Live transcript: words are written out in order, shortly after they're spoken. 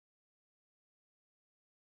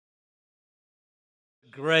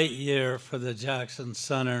great year for the Jackson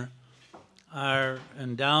Center. Our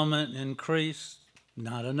endowment increased,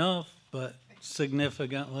 not enough, but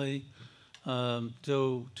significantly,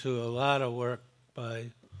 due to a lot of work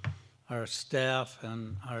by our staff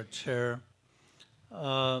and our chair.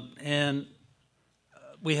 And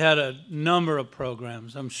we had a number of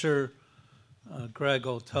programs. I'm sure Greg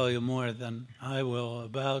will tell you more than I will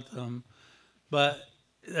about them, but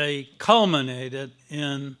they culminated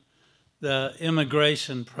in the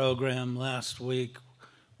immigration program last week,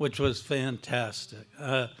 which was fantastic.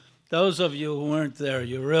 Those of you who weren't there,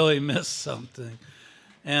 you really missed something.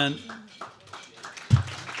 And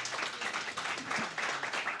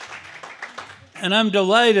I'm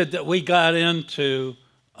delighted that we got into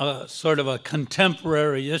sort of a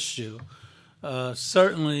contemporary issue.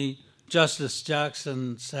 Certainly, Justice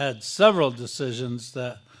Jackson's had several decisions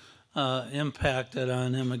that impacted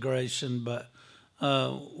on immigration, but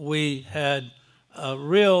we had a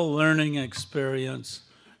real learning experience,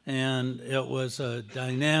 and it was a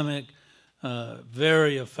dynamic,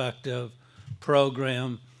 very effective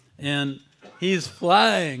program. And he's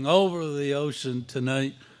flying over the ocean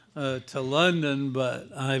tonight to London, but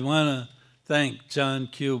I want to thank John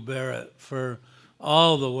Q. Barrett for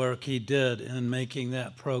all the work he did in making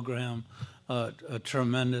that program a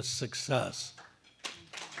tremendous success.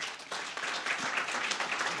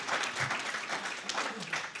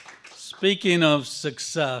 Speaking of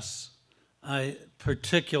success, I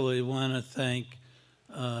particularly want to thank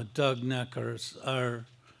Doug Neckers, our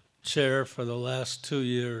chair for the last 2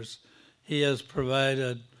 years. He has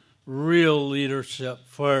provided real leadership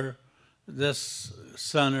for this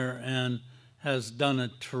center and has done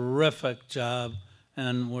a terrific job,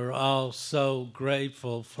 and we're all so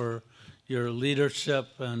grateful for your leadership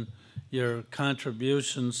and your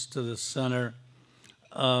contributions to the center.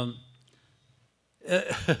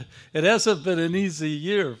 It hasn't been an easy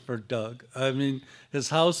year for Doug. I mean, his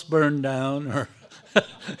house burned down, or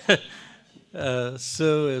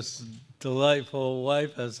Sue, his delightful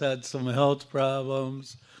wife, has had some health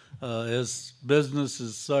problems. His business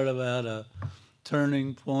is sort of at a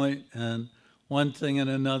turning point, and one thing and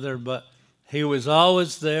another, but he was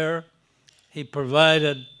always there. He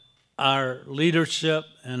provided our leadership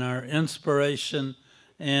and our inspiration,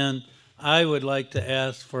 and I would like to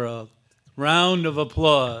ask for a round of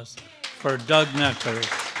applause for Doug Neckers.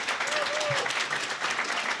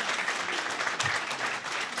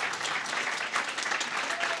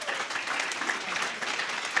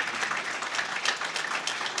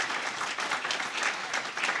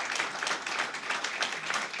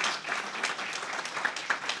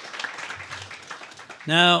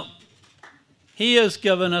 Now, he has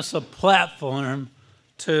given us a platform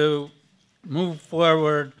to move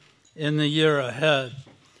forward in the year ahead.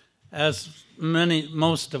 As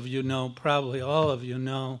most of you know, probably all of you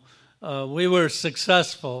know, we were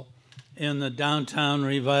successful in the Downtown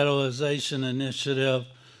Revitalization Initiative.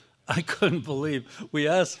 I couldn't believe we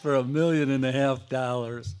asked for $1.5 million, and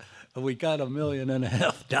we got $1.5 million.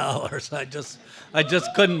 I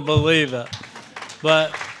just couldn't believe it.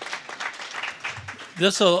 But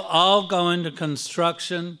this will all go into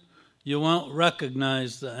construction. You won't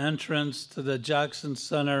recognize the entrance to the Jackson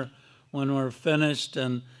Center when we're finished,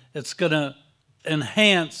 and it's going to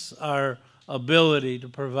enhance our ability to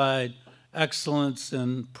provide excellence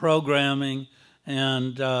in programming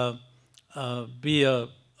and be a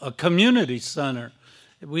community center.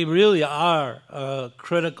 We really are a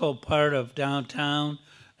critical part of downtown,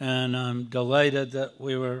 and I'm delighted that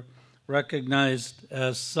we were recognized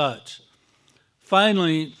as such.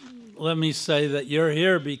 Finally, let me say that you're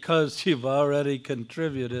here because you've already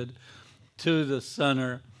contributed to the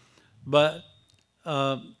center, but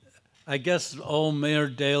I guess old Mayor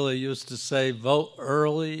Daley used to say, vote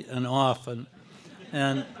early and often.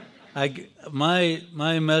 And my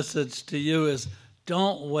message to you is,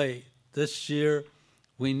 don't wait. This year,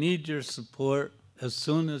 we need your support as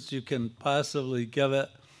soon as you can possibly give it.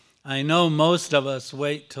 I know most of us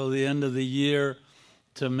wait till the end of the year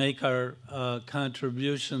to make our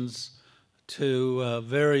contributions to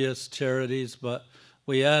various charities, but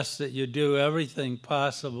we ask that you do everything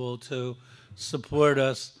possible to support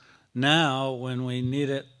us now when we need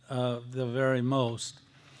it the very most.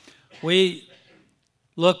 We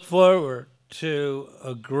look forward to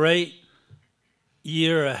a great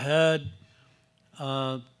year ahead.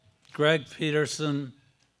 Greg Peterson,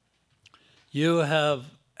 you have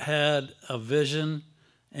had a vision,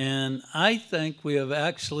 and I think we have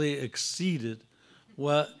actually exceeded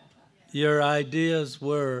what your ideas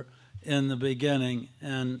were in the beginning,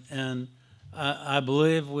 and I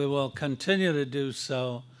believe we will continue to do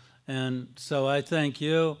so. And so I thank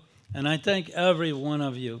you And I thank every one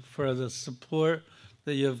of you for the support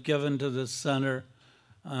that you've given to the center.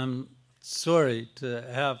 I'm sorry to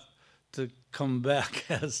have to come back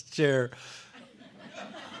as chair.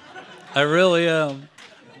 I really am.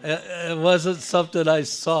 It wasn't something I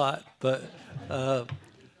sought, but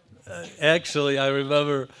actually I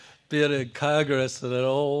remember being in Congress and an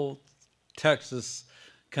old Texas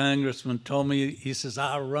congressman told me, he says,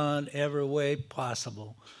 I'll run every way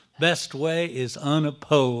possible. Best way is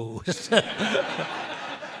unopposed.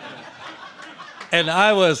 And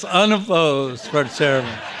I was unopposed for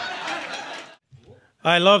chairman.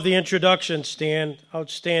 I love the introduction, Stan.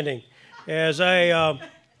 Outstanding. As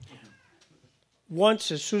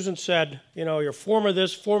once, as Susan said, you know, you're former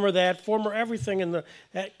this, former that, former everything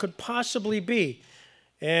that could possibly be.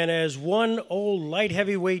 And as one old light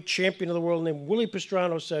heavyweight champion of the world named Willie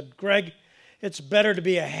Pastrano said, Greg, it's better to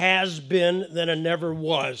be a has-been than a never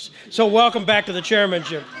was. So welcome back to the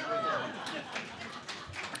chairmanship.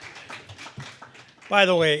 By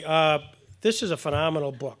the way, this is a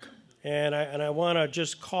phenomenal book. And I want to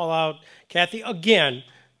just call out Kathy again.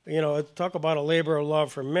 You know, talk about a labor of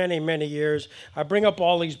love for many, many years. I bring up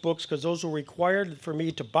all these books because those were required for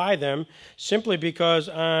me to buy them, simply because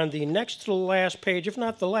on the next to the last page, if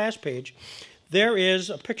not the last page, there is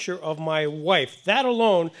a picture of my wife. That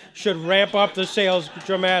alone should ramp up the sales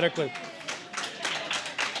dramatically.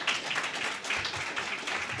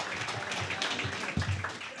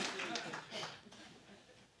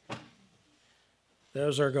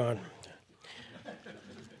 Those are gone.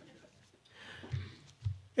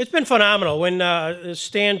 It's been phenomenal. When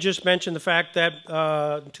Stan just mentioned the fact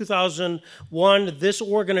that in 2001, this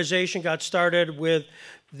organization got started with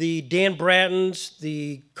the Dan Brattons,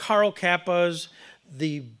 the Carl Kappas,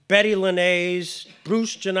 the Betty Linnaeus,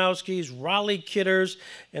 Bruce Janowskis, Raleigh Kidders,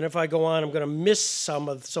 and if I go on, I'm going to miss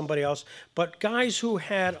somebody else, but guys who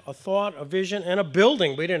had a thought, a vision, and a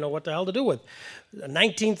building we didn't know what the hell to do with. A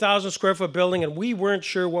 19,000 square foot building, and we weren't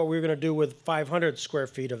sure what we were going to do with 500 square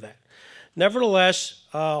feet of that. Nevertheless,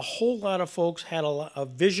 a whole lot of folks had a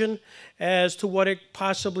vision as to what it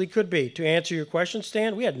possibly could be. To answer your question,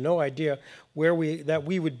 Stan, we had no idea that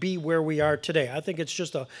we would be where we are today. I think it's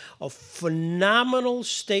just a phenomenal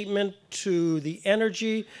statement to the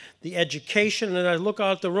energy, the education. And I look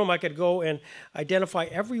out the room, I could go and identify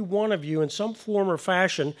every one of you in some form or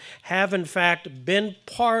fashion have, in fact, been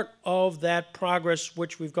part of that progress,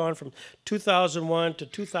 which we've gone from 2001 to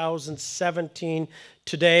 2017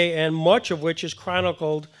 today, and much of which is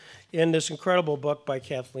chronicled in this incredible book by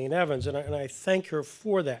Kathleen Evans, and I thank her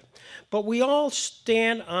for that. But we all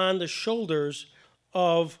stand on the shoulders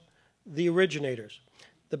of the originators,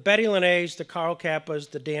 the Betty Linnaeus, the Carl Kappas,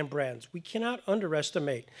 the Dan Brattons. We cannot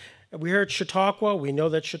underestimate. We heard Chautauqua. We know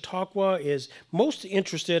that Chautauqua is most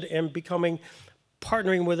interested in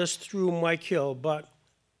partnering with us through Mike Hill, but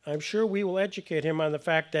I'm sure we will educate him on the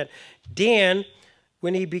fact that Dan,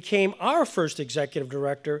 when he became our first executive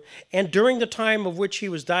director, and during the time of which he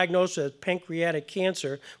was diagnosed with pancreatic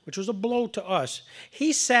cancer, which was a blow to us,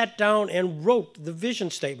 he sat down and wrote the vision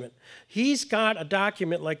statement. He's got a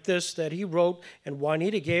document like this that he wrote and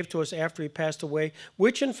Juanita gave to us after he passed away,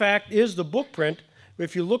 which in fact is the book print.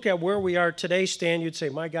 If you look at where we are today, Stan, you'd say,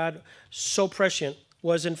 my God, so prescient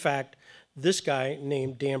was in fact this guy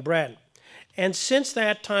named Dan Bratton. And since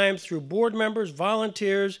that time, through board members,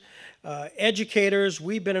 volunteers, educators,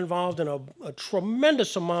 we've been involved in a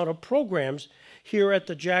tremendous amount of programs here at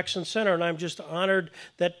the Jackson Center, and I'm just honored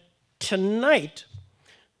that tonight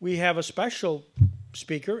we have a special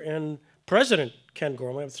speaker and President Ken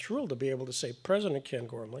Gormley. I'm thrilled to be able to say President Ken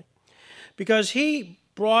Gormley, because he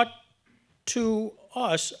brought to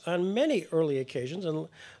us on many early occasions, and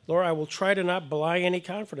Laura, I will try to not belie any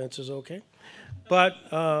confidences, okay?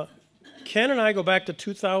 But Ken and I go back to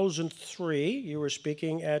 2003. You were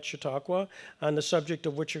speaking at Chautauqua on the subject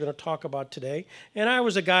of which you're going to talk about today. And I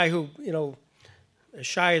was a guy who, you know, as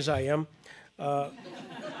shy as I am,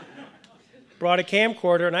 brought a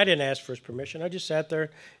camcorder, and I didn't ask for his permission. I just sat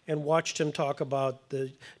there and watched him talk about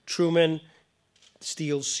the Truman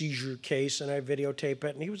Steel Seizure case, and I videotaped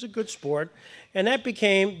it, and he was a good sport. And that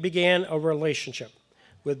began a relationship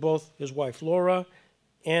with both his wife, Laura,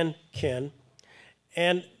 and Ken.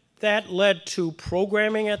 And that led to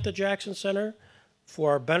programming at the Jackson Center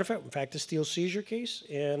for our benefit, in fact, the Steel Seizure case,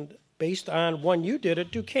 and based on one you did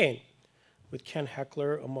at Duquesne with Ken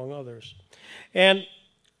Heckler, among others. And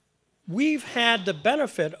we've had the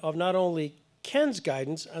benefit of not only Ken's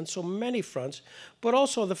guidance on so many fronts, but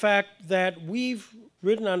also the fact that we've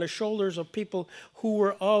ridden on the shoulders of people who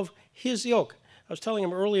were of his ilk. was telling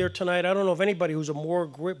him earlier tonight, I don't know of anybody who's a more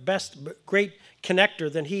great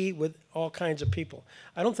connector than he with all kinds of people.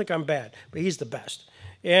 I don't think I'm bad, but he's the best.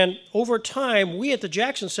 And over time, we at the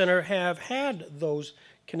Jackson Center have had those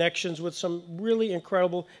connections with some really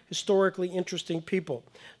incredible, historically interesting people.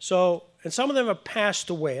 So, and some of them have passed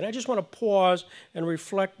away. And I just want to pause and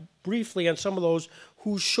reflect briefly on some of those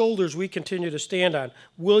whose shoulders we continue to stand on.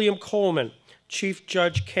 William Coleman, Chief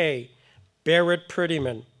Judge Kay, Barrett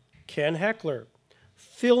Prettyman, Ken Heckler,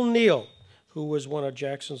 Phil Neal, who was one of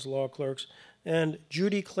Jackson's law clerks, and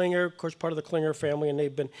Judy Klinger, of course, part of the Klinger family, and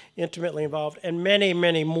they've been intimately involved, and many,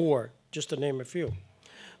 many more, just to name a few.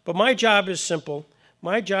 But my job is simple.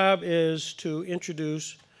 My job is to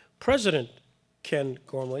introduce President Ken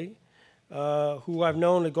Gormley, who I've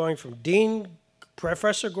known going from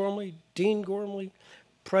Professor Gormley, Dean Gormley,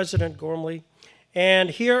 President Gormley,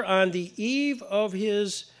 and here on the eve of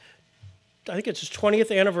his, I think it's his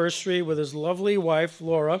 20th anniversary with his lovely wife,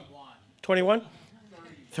 Laura. 21?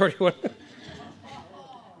 31?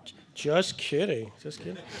 Just kidding. Just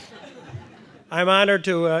kidding. I'm honored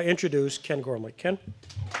to introduce Ken Gormley. Ken?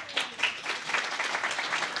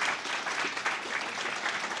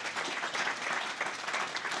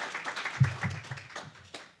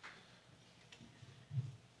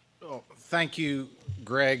 Thank you,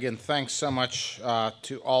 Greg, and thanks so much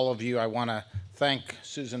to all of you. I want to thank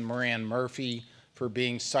Susan Moran Murphy for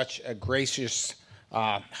being such a gracious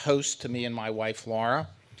host to me and my wife, Laura,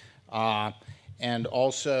 and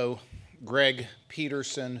also Greg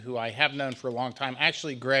Peterson, who I have known for a long time.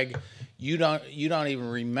 Actually, Greg, you don't even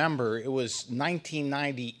remember. It was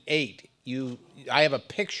 1998. I have a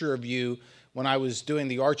picture of you when I was doing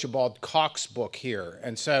the Archibald Cox book here.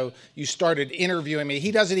 And so you started interviewing me.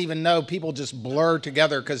 He doesn't even know. People just blur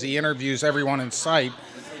together because he interviews everyone in sight.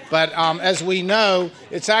 But as we know,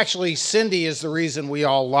 it's actually Cindy is the reason we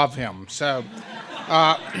all love him. So,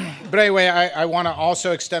 but anyway, I want to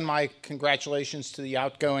also extend my congratulations to the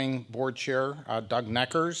outgoing board chair, Doug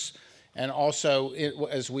Neckers, and also,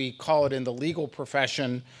 as we call it in the legal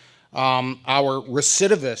profession, our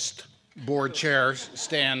recidivist board chair,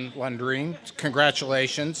 Stan Lundreen.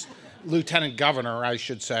 Congratulations. Lieutenant Governor, I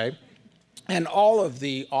should say. And all of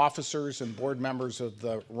the officers and board members of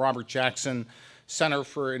the Robert Jackson Center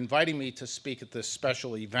for inviting me to speak at this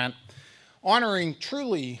special event, honoring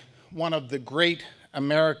truly one of the great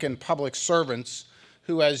American public servants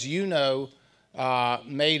who, as you know,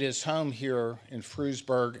 made his home here in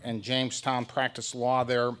Frewsburg and Jamestown, practiced law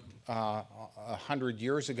there 100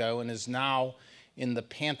 years ago, and is now in the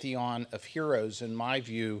pantheon of heroes, in my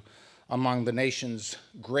view, among the nation's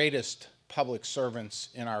greatest public servants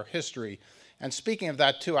in our history. And speaking of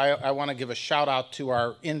that, too, I want to give a shout out to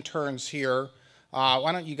our interns here.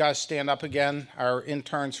 Why don't you guys stand up again, our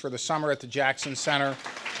interns for the summer at the Jackson Center.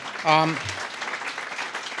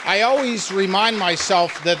 I always remind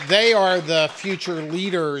myself that they are the future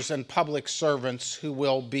leaders and public servants who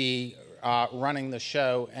will be running the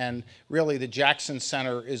show, and really the Jackson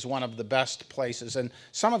Center is one of the best places. And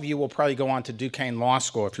some of you will probably go on to Duquesne Law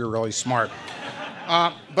School if you're really smart.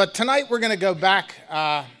 But tonight we're going to go back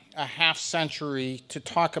a half century to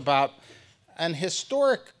talk about an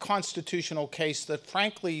historic constitutional case that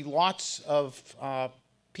frankly lots of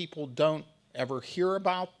people don't ever hear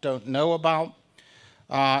about, don't know about.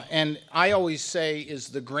 And I always say is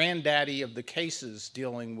the granddaddy of the cases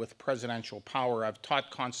dealing with presidential power. I've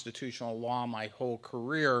taught constitutional law my whole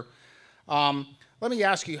career. Let me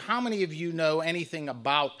ask you, how many of you know anything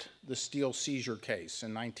about the Steel Seizure case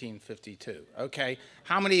in 1952? Okay.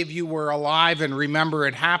 How many of you were alive and remember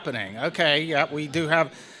it happening? Okay, yeah, we do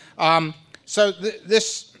have. So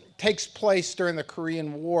this takes place during the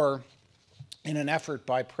Korean War in an effort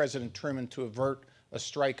by President Truman to avert a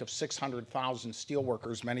strike of 600,000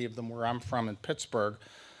 steelworkers, many of them where I'm from in Pittsburgh.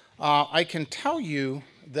 I can tell you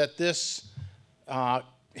that this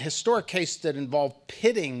historic case that involved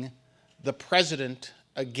pitting the president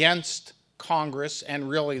against Congress and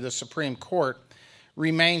really the Supreme Court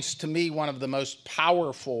remains to me one of the most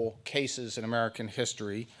powerful cases in American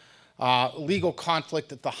history. Legal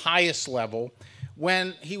conflict at the highest level.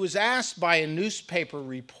 When he was asked by a newspaper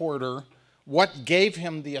reporter what gave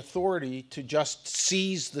him the authority to just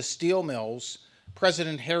seize the steel mills,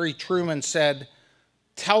 President Harry Truman said,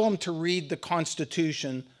 "Tell him to read the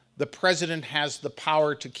Constitution. The president has the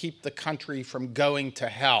power to keep the country from going to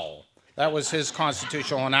hell." That was his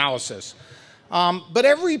constitutional analysis. But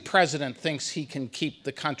every president thinks he can keep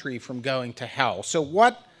the country from going to hell. So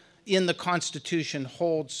what in the Constitution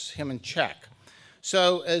holds him in check?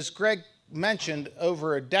 So as Greg mentioned,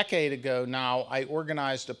 over a decade ago now, I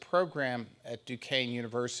organized a program at Duquesne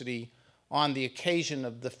University on the occasion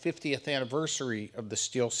of the 50th anniversary of the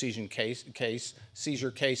Steel Seizure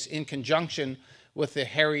case in conjunction with the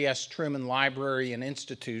Harry S. Truman Library and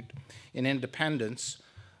Institute in Independence.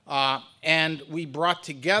 And we brought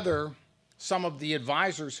together some of the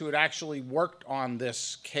advisors who had actually worked on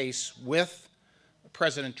this case with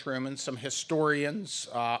President Truman, some historians,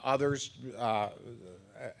 others.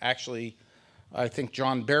 Actually, I think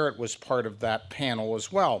John Barrett was part of that panel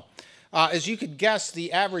as well. As you could guess,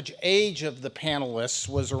 the average age of the panelists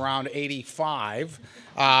was around 85.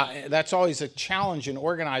 That's always a challenge in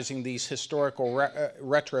organizing these historical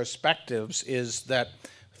retrospectives, is that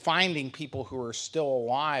finding people who are still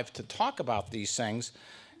alive to talk about these things.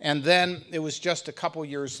 And then it was just a couple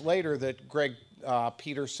years later that Greg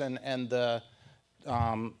Peterson and the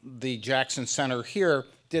Jackson Center here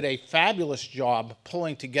did a fabulous job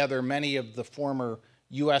pulling together many of the former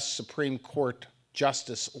U.S. Supreme Court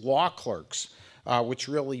Justice law clerks, which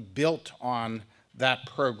really built on that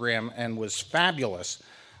program and was fabulous.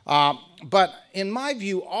 But in my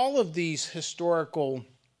view, all of these historical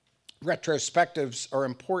retrospectives are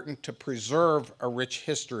important to preserve a rich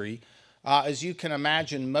history. As you can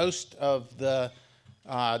imagine, most of the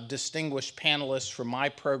distinguished panelists from my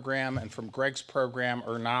program and from Greg's program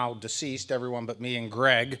are now deceased, everyone but me and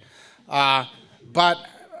Greg. But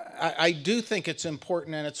I do think it's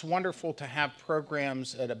important, and it's wonderful to have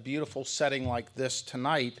programs at a beautiful setting like this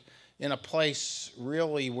tonight in a place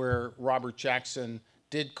really where Robert Jackson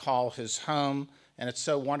did call his home, and it's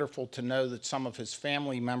so wonderful to know that some of his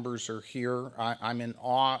family members are here. I'm in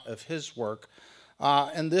awe of his work.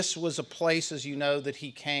 And this was a place, as you know, that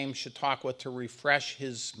he came, Chautauqua, to refresh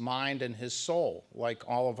his mind and his soul, like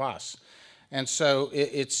all of us. And so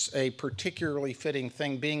it's a particularly fitting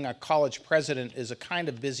thing. Being a college president is a kind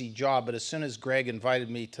of busy job, but as soon as Greg invited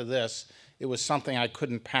me to this, it was something I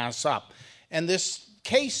couldn't pass up. And this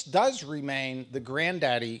case does remain the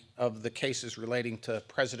granddaddy of the cases relating to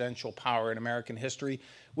presidential power in American history,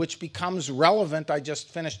 which becomes relevant. I just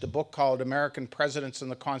finished a book called American Presidents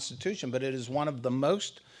and the Constitution, but it is one of the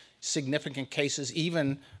most significant cases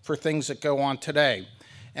even for things that go on today,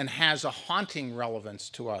 and has a haunting relevance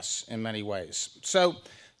to us in many ways. So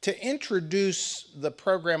to introduce the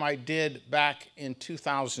program I did back in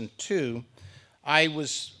 2002, I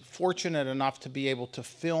was fortunate enough to be able to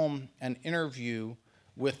film an interview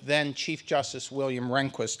with then Chief Justice William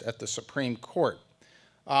Rehnquist at the Supreme Court.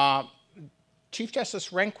 Chief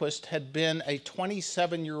Justice Rehnquist had been a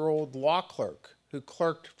 27-year-old law clerk who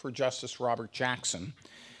clerked for Justice Robert Jackson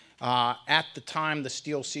at the time the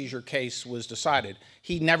Steel Seizure case was decided.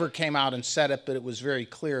 He never came out and said it, but it was very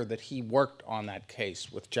clear that he worked on that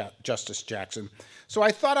case with Justice Jackson. So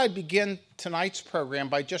I thought I'd begin tonight's program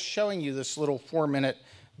by just showing you this little 4-minute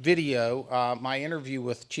video, my interview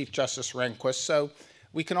with Chief Justice Rehnquist, so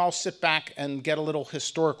we can all sit back and get a little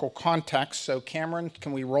historical context. So Cameron,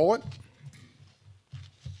 can we roll it?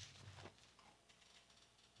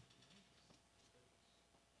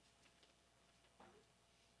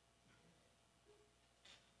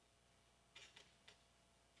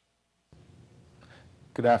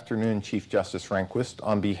 Good afternoon, Chief Justice Rehnquist.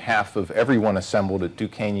 On behalf of everyone assembled at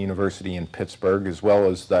Duquesne University in Pittsburgh, as well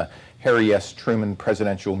as the Harry S. Truman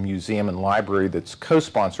Presidential Museum and Library that's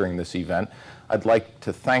co-sponsoring this event, I'd like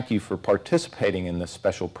to thank you for participating in this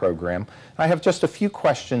special program. I have just a few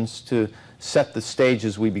questions to set the stage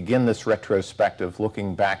as we begin this retrospective,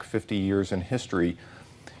 looking back 50 years in history.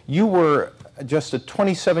 You were just a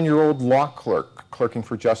 27-year-old law clerk, clerking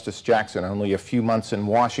for Justice Jackson, only a few months in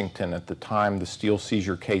Washington at the time the Steel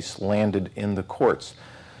Seizure case landed in the courts.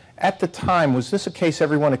 At the time, was this a case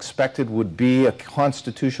everyone expected would be a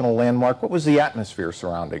constitutional landmark? What was the atmosphere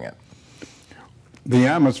surrounding it? The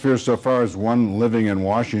atmosphere, so far as one living in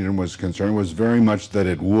Washington was concerned, was very much that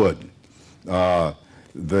it would. The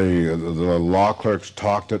law clerks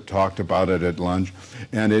talked about it at lunch,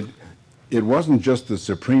 and it wasn't just the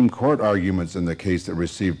Supreme Court arguments in the case that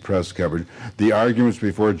received press coverage. The arguments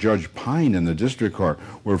before Judge Pine in the district court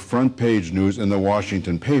were front-page news in the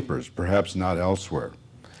Washington papers, perhaps not elsewhere.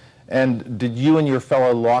 And did you and your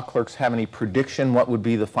fellow law clerks have any prediction what would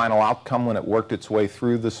be the final outcome when it worked its way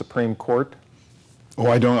through the Supreme Court? Oh,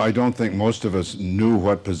 I don't think most of us knew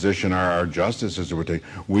what position our justices would take.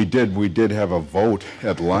 We did have a vote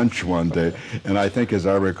at lunch one day, and I think, as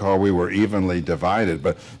I recall, we were evenly divided,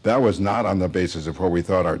 but that was not on the basis of what we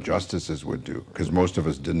thought our justices would do, because most of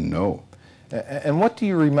us didn't know. And what do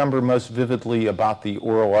you remember most vividly about the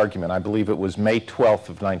oral argument? I believe it was May 12th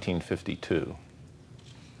of 1952.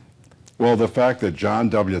 Well, the fact that John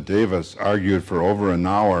W. Davis argued for over an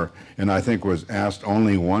hour and I think was asked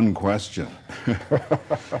only one question.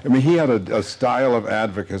 I mean, he had a style of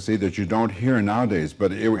advocacy that you don't hear nowadays,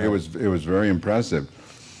 but it was very impressive.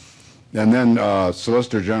 And then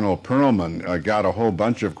Solicitor General Perlman got a whole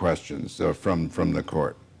bunch of questions from the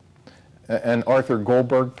court. And Arthur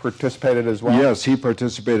Goldberg participated as well? Yes, he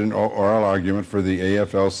participated in oral argument for the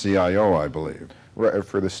AFL-CIO, I believe.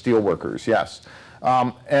 For the steelworkers, yes.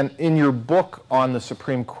 And in your book on the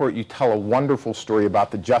Supreme Court, you tell a wonderful story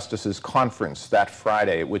about the Justices' Conference that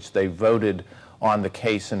Friday, at which they voted on the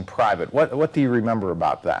case in private. What do you remember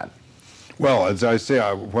about that? Well, as I say,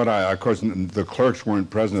 of course, the clerks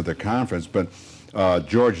weren't present at the conference, but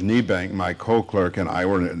George Niebank, my co-clerk, and I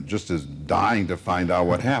were just as dying to find out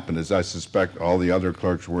what happened, as I suspect all the other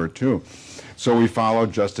clerks were too. So we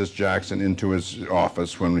followed Justice Jackson into his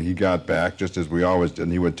office when he got back, just as we always did,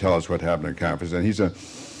 and he would tell us what happened at conference. And he said,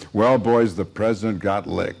 "Well, boys, the president got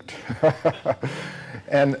licked."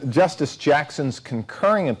 And Justice Jackson's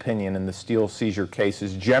concurring opinion in the Steel Seizure case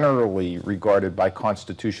is generally regarded by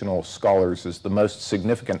constitutional scholars as the most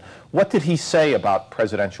significant. What did he say about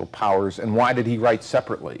presidential powers, and why did he write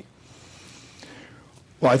separately?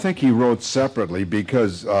 Well, I think he wrote separately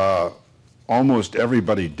because almost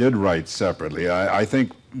everybody did write separately. I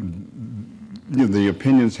think the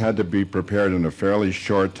opinions had to be prepared in a fairly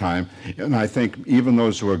short time, and I think even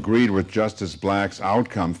those who agreed with Justice Black's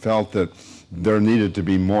outcome felt that there needed to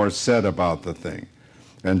be more said about the thing.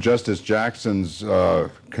 And Justice Jackson's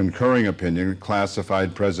concurring opinion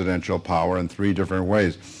classified presidential power in three different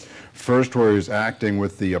ways. First, where he was acting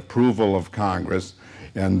with the approval of Congress,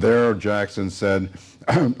 and there Jackson said,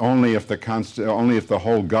 only if the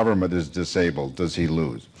whole government is disabled does he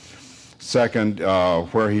lose. Second,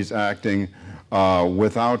 where he's acting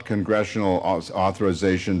without congressional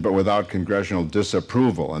authorization, but without congressional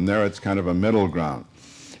disapproval, and there it's kind of a middle ground.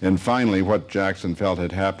 And finally, what Jackson felt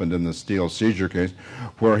had happened in the Steel Seizure case,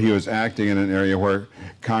 where he was acting in an area where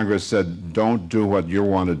Congress said, don't do what you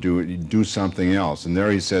want to do something else. And there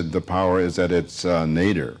he said the power is at its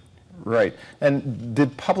nadir. Right. And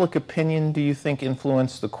did public opinion, do you think,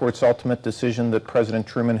 influence the court's ultimate decision that President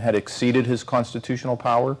Truman had exceeded his constitutional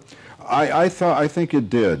power? I think it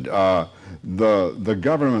did. The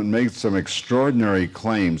government made some extraordinary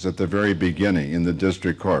claims at the very beginning in the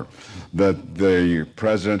district court that the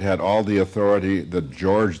president had all the authority that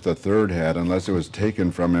George III had unless it was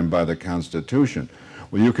taken from him by the Constitution.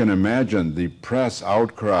 Well, you can imagine the press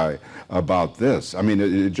outcry about this. I mean,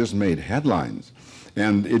 it just made headlines.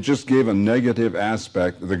 And it just gave a negative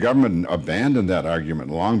aspect. The government abandoned that argument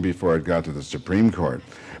long before it got to the Supreme Court,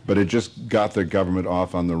 but it just got the government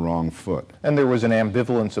off on the wrong foot. And there was an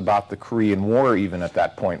ambivalence about the Korean War even at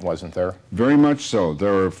that point, wasn't there? Very much so.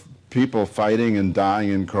 There were people fighting and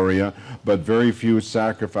dying in Korea, but very few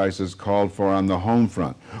sacrifices called for on the home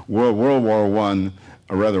front. World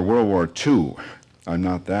War II, I'm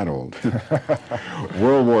not that old.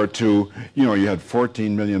 World War II, you had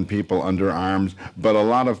 14 million people under arms, but a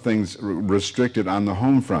lot of things restricted on the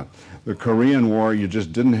home front. The Korean War, you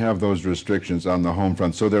just didn't have those restrictions on the home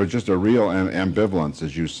front, so there was just a real ambivalence,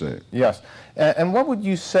 as you say. Yes. And what would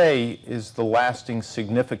you say is the lasting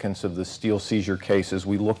significance of the Steel Seizure case as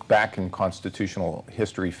we look back in constitutional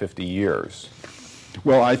history 50 years?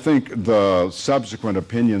 Well, I think the subsequent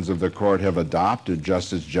opinions of the court have adopted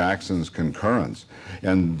Justice Jackson's concurrence,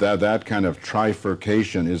 and that kind of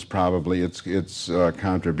trifurcation is probably its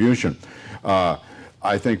contribution.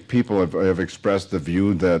 I think people have expressed the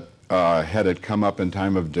view that had it come up in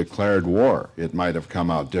time of declared war, it might have come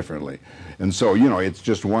out differently. And so, it's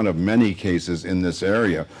just one of many cases in this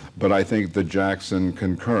area, but I think the Jackson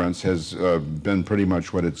concurrence has been pretty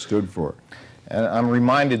much what it stood for. And I'm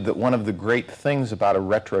reminded that one of the great things about a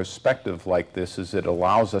retrospective like this is it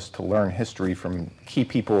allows us to learn history from key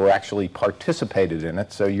people who actually participated in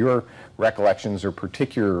it. So your recollections are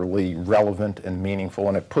particularly relevant and meaningful,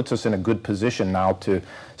 and it puts us in a good position now to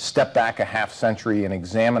step back a half century and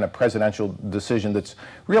examine a presidential decision that's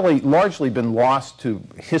really largely been lost to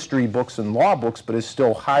history books and law books, but is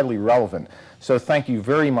still highly relevant. So thank you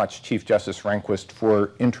very much, Chief Justice Rehnquist,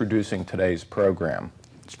 for introducing today's program.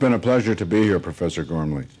 It's been a pleasure to be here, Professor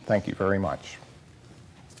Gormley. Thank you very much.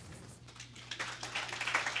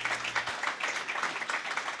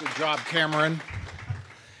 Good job, Cameron.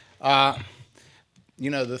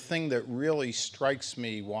 The thing that really strikes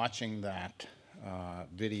me watching that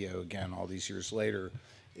video again all these years later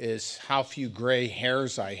is how few gray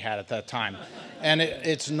hairs I had at that time. And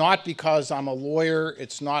it's not because I'm a lawyer,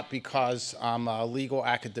 it's not because I'm a legal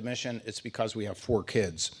academician, it's because we have 4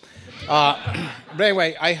 kids. But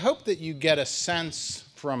anyway, I hope that you get a sense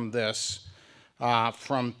from this,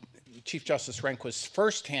 from Chief Justice Rehnquist's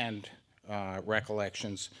firsthand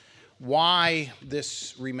recollections, why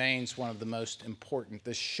this remains one of the most important,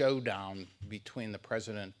 this showdown between the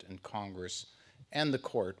president and Congress and the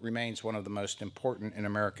court remains one of the most important in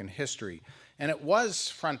American history. And it was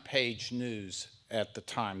front page news at the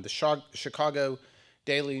time. The Chicago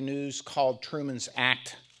Daily News called Truman's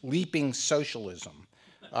act leaping socialism.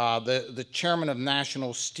 The chairman of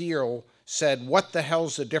National Steel said, "What the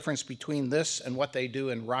hell's the difference between this and what they do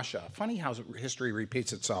in Russia?" Funny how history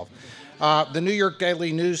repeats itself. The New York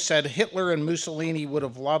Daily News said, "Hitler and Mussolini would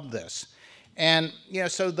have loved this." And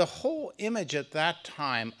so the whole image at that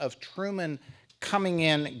time of Truman coming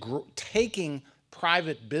in, taking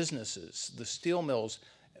private businesses, the steel mills,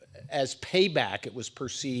 as payback, it was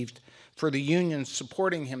perceived, for the unions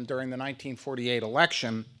supporting him during the 1948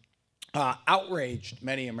 election, outraged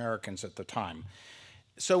many Americans at the time.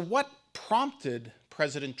 So what prompted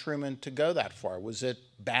President Truman to go that far? Was it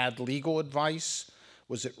bad legal advice?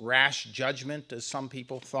 Was it rash judgment, as some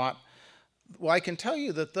people thought? Well, I can tell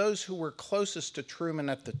you that those who were closest to Truman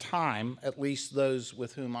at the time, at least those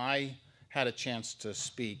with whom I had a chance to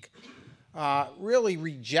speak, really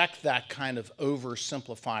reject that kind of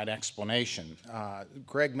oversimplified explanation.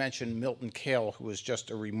 Greg mentioned Milton Cale, who was just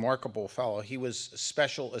a remarkable fellow. He was a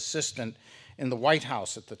special assistant in the White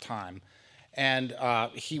House at the time. And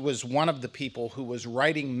he was one of the people who was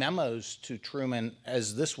writing memos to Truman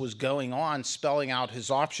as this was going on, spelling out his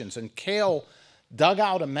options. And Cale dug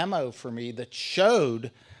out a memo for me that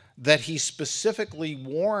showed that he specifically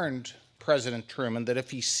warned President Truman that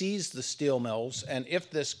if he seized the steel mills and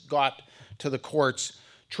if this got to the courts,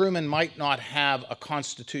 Truman might not have a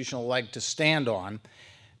constitutional leg to stand on.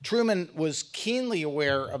 Truman was keenly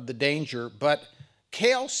aware of the danger, but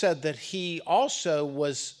Cale said that he also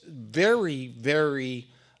was very, very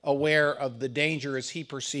aware of the danger as he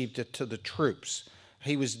perceived it to the troops.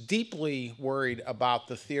 He was deeply worried about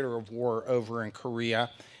the theater of war over in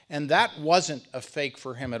Korea, and that wasn't a fake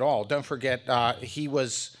for him at all. Don't forget, he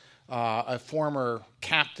was a former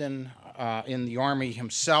captain in the Army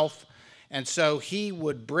himself, and so he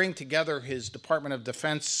would bring together his Department of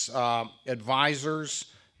Defense advisors,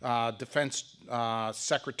 Defense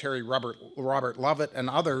Secretary Robert Lovett and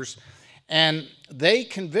others, and they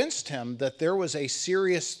convinced him that there was a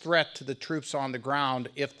serious threat to the troops on the ground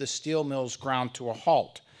if the steel mills ground to a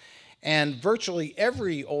halt. And virtually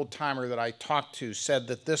every old-timer that I talked to said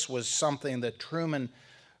that this was something that Truman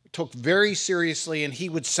took very seriously, and he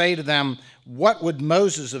would say to them, what would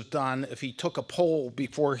Moses have done if he took a pole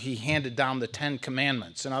before he handed down the 10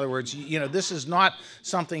 Commandments? In other words, this is not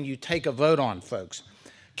something you take a vote on, folks.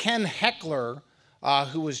 Ken Heckler,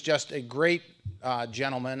 who was just a great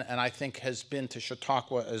gentleman, and I think has been to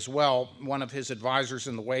Chautauqua as well, one of his advisors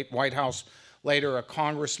in the White House, later a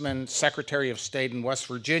congressman, Secretary of State in West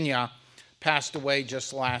Virginia, passed away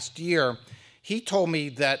just last year. He told me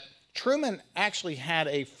that Truman actually had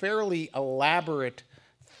a fairly elaborate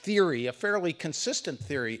theory, a fairly consistent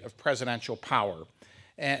theory of presidential power.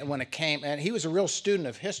 And when it came, and he was a real student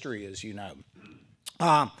of history, as you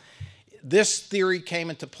know. This theory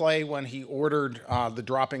came into play when he ordered the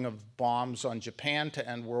dropping of bombs on Japan to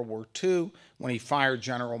end World War II, when he fired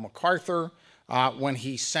General MacArthur, when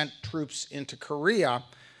he sent troops into Korea.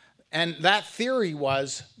 And that theory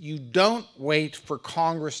was, you don't wait for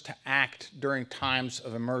Congress to act during times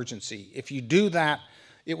of emergency. If you do that,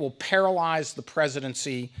 it will paralyze the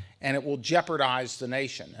presidency and it will jeopardize the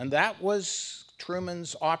nation. And that was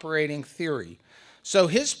Truman's operating theory. So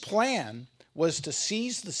his plan was to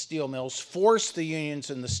seize the steel mills, force the unions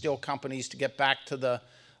and the steel companies to get back to the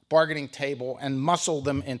bargaining table and muscle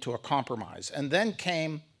them into a compromise. And then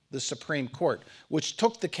came the Supreme Court, which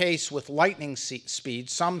took the case with lightning speed.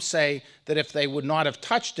 Some say that if they would not have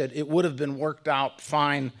touched it, it would have been worked out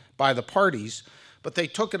fine by the parties. But they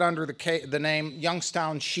took it under the name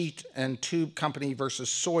Youngstown Sheet and Tube Company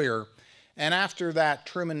versus Sawyer. And after that,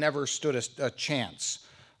 Truman never stood a chance.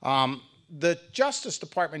 The Justice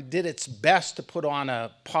Department did its best to put on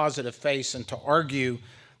a positive face and to argue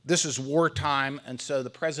this is wartime, and so the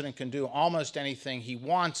president can do almost anything he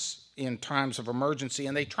wants in times of emergency.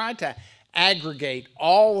 And they tried to aggregate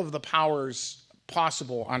all of the powers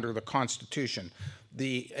possible under the Constitution.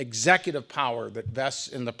 The executive power that vests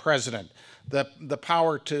in the president, the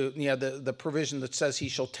power to, the provision that says he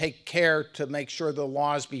shall take care to make sure the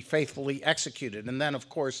laws be faithfully executed. And then, of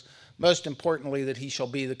course, most importantly, that he shall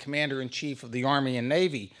be the commander-in-chief of the Army and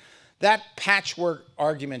Navy. That patchwork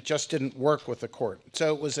argument just didn't work with the court.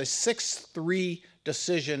 So it was a 6-3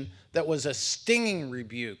 decision that was a stinging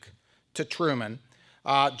rebuke to Truman.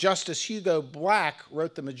 Justice Hugo Black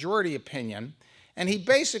wrote the majority opinion, And he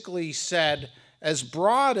basically said, as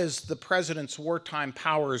broad as the president's wartime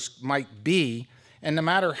powers might be, and no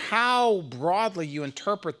matter how broadly you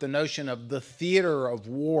interpret the notion of the theater of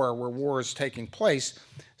war where war is taking place,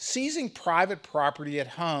 seizing private property at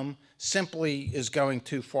home simply is going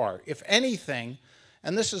too far. If anything,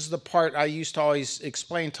 and this is the part I used to always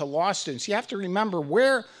explain to law students, you have to remember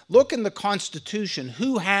look in the Constitution,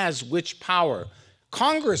 who has which power.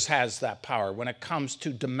 Congress has that power when it comes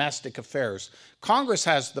to domestic affairs. Congress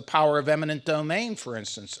has the power of eminent domain, for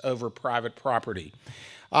instance, over private property.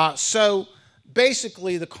 So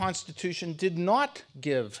basically, the Constitution did not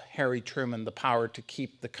give Harry Truman the power to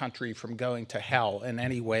keep the country from going to hell in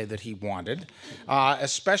any way that he wanted,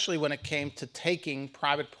 especially when it came to taking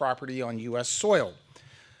private property on U.S. soil.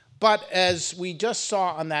 But as we just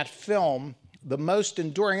saw on that film, the most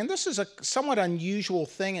enduring, and this is a somewhat unusual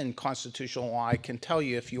thing in constitutional law, I can tell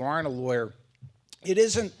you if you aren't a lawyer, it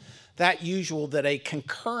isn't that usual that a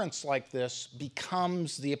concurrence like this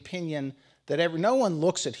becomes the opinion that no one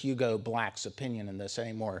looks at Hugo Black's opinion in this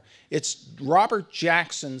anymore. It's Robert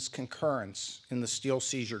Jackson's concurrence in the Steel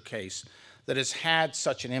Seizure case that has had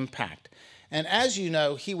such an impact. And as you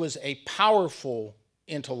know, he was a powerful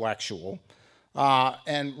intellectual.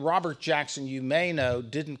 And Robert Jackson, you may know,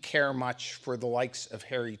 didn't care much for the likes of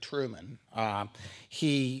Harry Truman.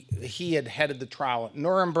 He had headed the trial at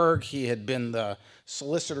Nuremberg. He had been the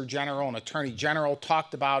Solicitor General and Attorney General,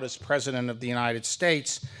 talked about as President of the United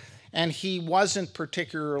States. And he wasn't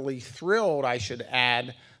particularly thrilled, I should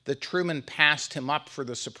add, that Truman passed him up for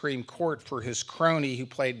the Supreme Court for his crony who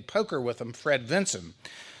played poker with him, Fred Vinson.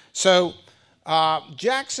 So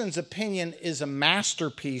Jackson's opinion is a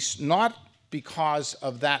masterpiece, not because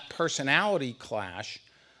of that personality clash,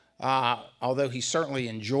 although he certainly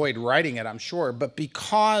enjoyed writing it, I'm sure, but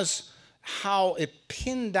because how it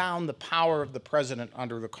pinned down the power of the president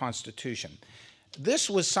under the Constitution. This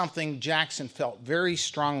was something Jackson felt very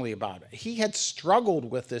strongly about. He had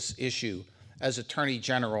struggled with this issue as Attorney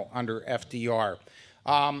General under FDR.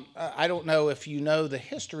 I don't know if you know the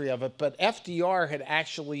history of it, but FDR had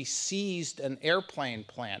actually seized an airplane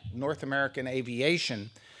plant, North American Aviation,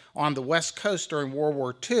 on the West Coast during World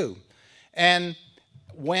War II. And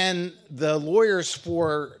when the lawyers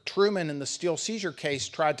for Truman in the Steel Seizure case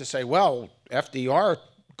tried to say, well, FDR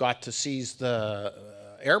got to seize the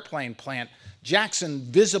airplane plant, Jackson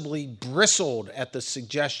visibly bristled at the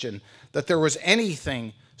suggestion that there was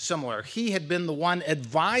anything similar. He had been the one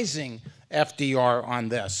advising FDR on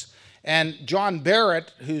this. And John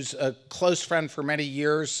Barrett, who's a close friend for many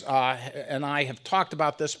years, and I have talked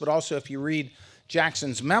about this, but also if you read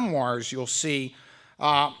Jackson's memoirs, you'll see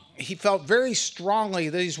he felt very strongly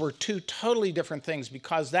that these were two totally different things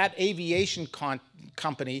because that aviation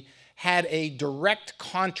company had a direct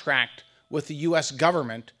contract with the U.S.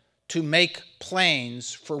 government to make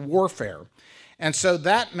planes for warfare. And so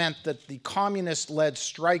that meant that the communist-led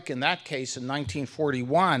strike in that case in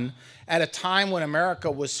 1941, at a time when America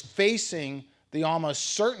was facing the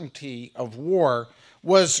almost certainty of war,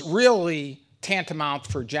 was really tantamount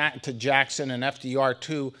to Jackson and FDR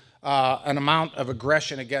to an amount of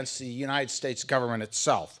aggression against the United States government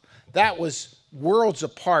itself. That was worlds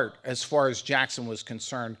apart as far as Jackson was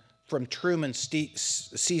concerned from Truman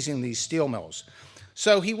seizing these steel mills.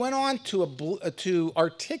 So he went on to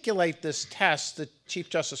articulate this test that Chief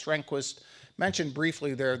Justice Rehnquist mentioned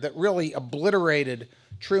briefly there that really obliterated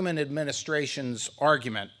Truman administration's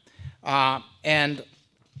argument. And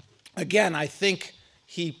again, I think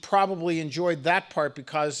he probably enjoyed that part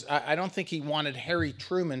because I don't think he wanted Harry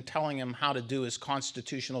Truman telling him how to do his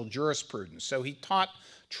constitutional jurisprudence. So he taught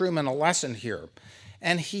Truman a lesson here.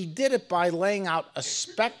 And he did it by laying out a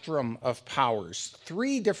spectrum of powers,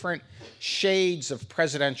 3 different shades of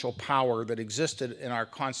presidential power that existed in our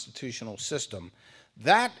constitutional system.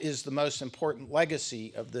 That is the most important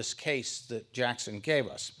legacy of this case that Jackson gave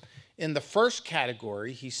us. In the first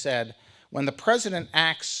category, he said, when the president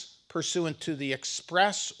acts pursuant to the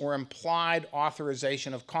express or implied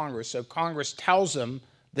authorization of Congress, so Congress tells them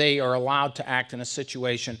they are allowed to act in a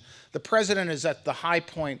situation, the president is at the high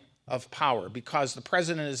point of power because the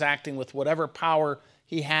president is acting with whatever power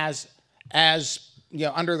he has as,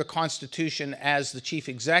 under the Constitution as the chief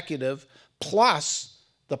executive, plus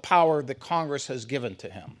the power that Congress has given to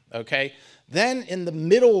him, okay? Then in the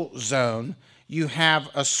middle zone, you have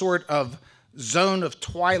a sort of zone of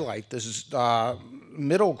twilight, this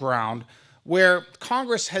middle ground, where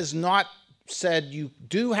Congress has not said you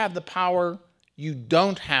do have the power, you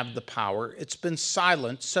don't have the power. It's been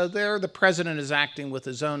silent. So there the president is acting with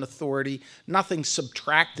his own authority, nothing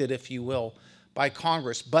subtracted, if you will, by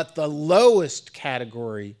Congress. But the lowest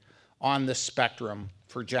category on the spectrum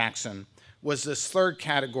for Jackson was this third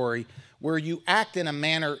category where you act in a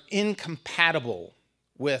manner incompatible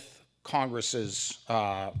with Congress's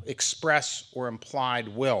express or implied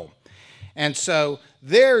will. And so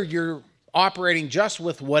there you're operating just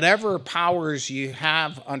with whatever powers you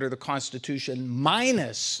have under the Constitution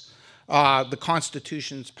minus the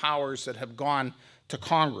Constitution's powers that have gone to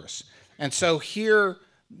Congress. And so here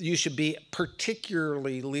you should be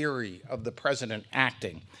particularly leery of the president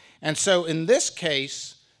acting. And so in this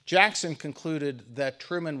case, Jackson concluded that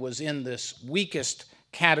Truman was in this weakest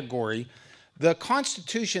category. The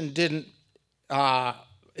Constitution didn't,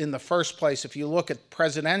 in the first place, if you look at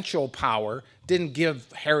presidential power, didn't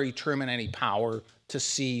give Harry Truman any power to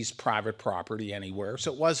seize private property anywhere.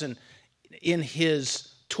 So it wasn't in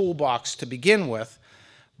his toolbox to begin with.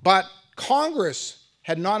 But Congress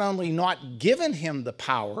had not only not given him the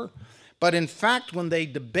power, but in fact, when they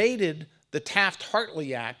debated the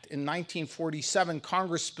Taft-Hartley Act in 1947,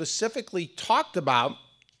 Congress specifically talked about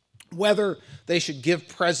whether they should give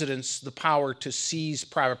presidents the power to seize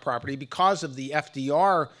private property because of the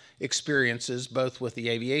FDR experiences, both with the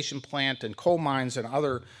aviation plant and coal mines and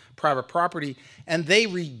other private property, and they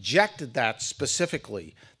rejected that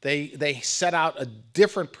specifically. They set out a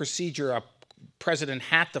different procedure a president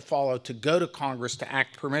had to follow to go to Congress to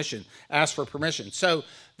ask for permission. So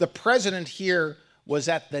the president here was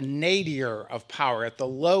at the nadir of power, at the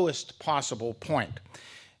lowest possible point.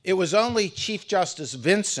 It was only Chief Justice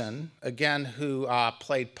Vinson, again, who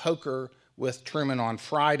played poker with Truman on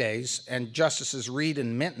Fridays, and Justices Reed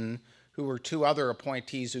and Minton, who were two other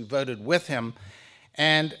appointees who voted with him.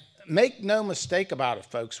 And make no mistake about it,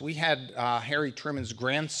 folks, we had Harry Truman's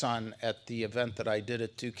grandson at the event that I did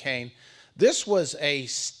at Duquesne. This was a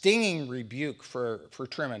stinging rebuke for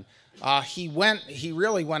Truman. He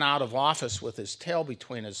really went out of office with his tail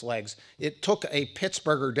between his legs. It took a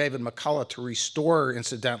Pittsburgher, David McCullough, to restore,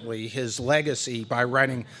 incidentally, his legacy by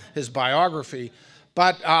writing his biography.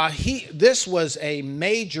 But this was a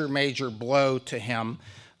major, major blow to him.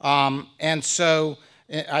 And so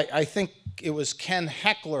I think it was Ken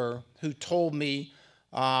Heckler who told me,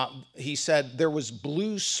 he said, there was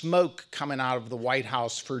blue smoke coming out of the White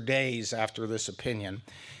House for days after this opinion.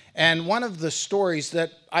 And one of the stories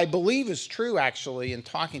that I believe is true, actually, in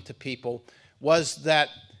talking to people, was that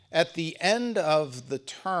at the end of the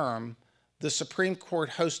term, the Supreme Court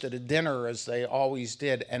hosted a dinner, as they always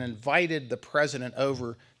did, and invited the president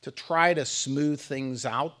over to try to smooth things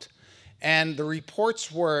out. And the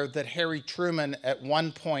reports were that Harry Truman, at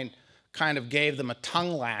one point, kind of gave them a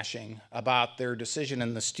tongue lashing about their decision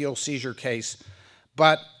in the Steel Seizure case.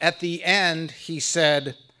 But at the end, he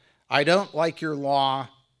said, "I don't like your law,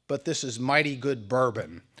 but this is mighty good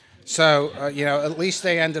bourbon." So, at least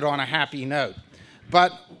they ended on a happy note.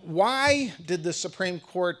 But why did the Supreme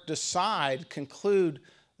Court conclude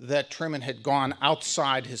that Truman had gone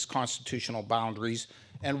outside his constitutional boundaries,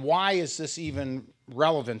 and why is this even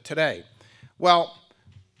relevant today? Well,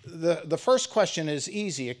 the first question is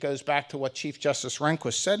easy. It goes back to what Chief Justice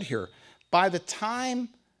Rehnquist said here. By the time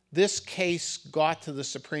this case got to the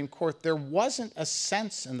Supreme Court, there wasn't a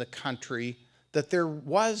sense in the country that there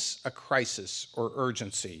was a crisis or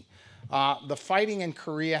urgency. The fighting in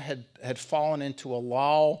Korea had fallen into a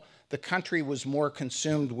lull. The country was more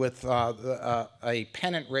consumed with a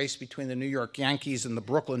pennant race between the New York Yankees and the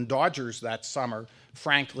Brooklyn Dodgers that summer,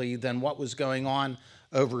 frankly, than what was going on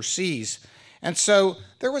overseas. And so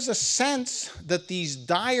there was a sense that these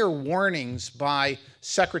dire warnings by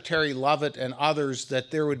Secretary Lovett and others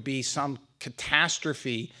that there would be some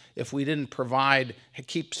catastrophe if we didn't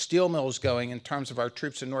keep steel mills going in terms of our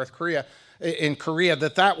troops in Korea,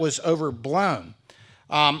 that was overblown.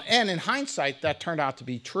 And in hindsight, that turned out to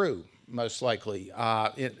be true, most likely.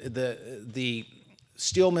 The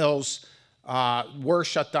steel mills were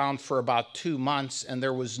shut down for about 2 months, and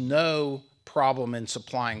there was no problem in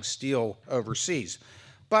supplying steel overseas.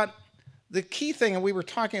 But the key thing, and we were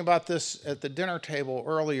talking about this at the dinner table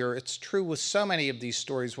earlier, it's true with so many of these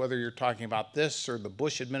stories, whether you're talking about this or the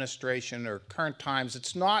Bush administration or current times,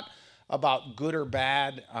 it's not about good or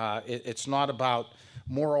bad. It's not about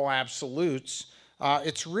moral absolutes.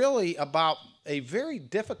 It's really about a very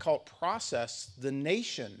difficult process the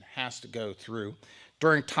nation has to go through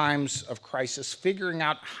during times of crisis, figuring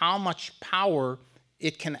out how much power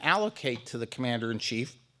it can allocate to the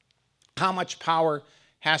commander-in-chief, how much power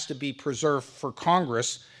has to be preserved for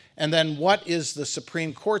Congress, and then what is the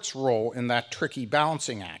Supreme Court's role in that tricky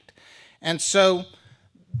balancing act. And so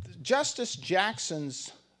Justice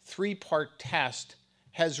Jackson's three-part test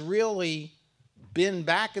has really been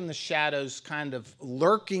back in the shadows, kind of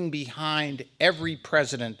lurking behind every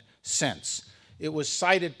president since. It was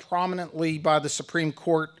cited prominently by the Supreme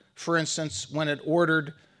Court for instance, when it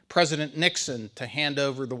ordered President Nixon to hand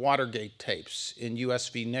over the Watergate tapes in U.S.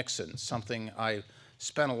 v. Nixon, something I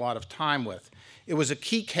spent a lot of time with. It was a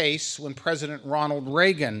key case when President Ronald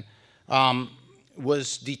Reagan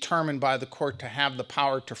was determined by the court to have the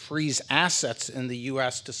power to freeze assets in the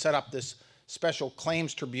U.S. to set up this special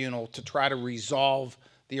claims tribunal to try to resolve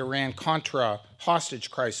the Iran-Contra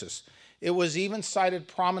hostage crisis. It was even cited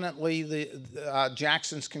prominently,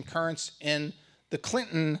 Jackson's concurrence in the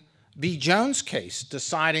Clinton v. Jones case,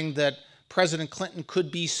 deciding that President Clinton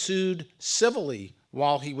could be sued civilly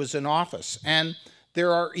while he was in office. And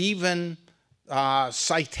there are even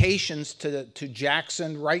citations to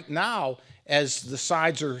Jackson right now as the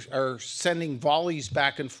sides are sending volleys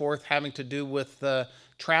back and forth having to do with the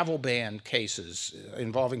travel ban cases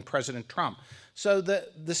involving President Trump. So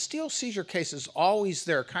the Steel Seizure case is always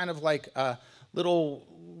there, kind of like a little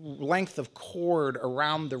length of cord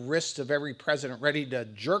around the wrist of every president, ready to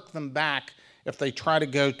jerk them back if they try to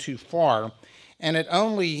go too far. And it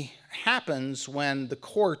only happens when the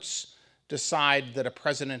courts decide that a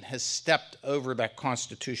president has stepped over that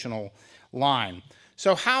constitutional line.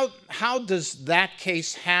 So how does that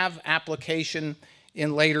case have application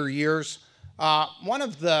in later years? One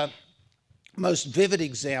of the most vivid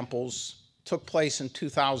examples took place in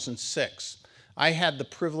 2006. I had the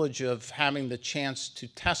privilege of having the chance to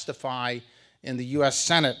testify in the U.S.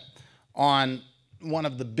 Senate on one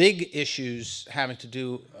of the big issues having to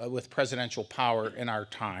do with presidential power in our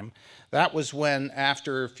time. That was when,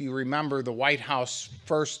 after, if you remember, the White House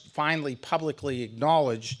finally publicly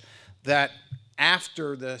acknowledged that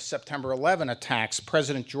after the September 11 attacks,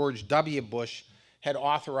 President George W. Bush had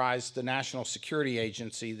authorized the National Security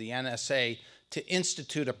Agency, the NSA, to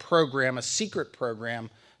institute a program, a secret program,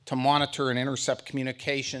 to monitor and intercept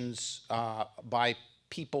communications by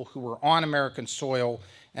people who were on American soil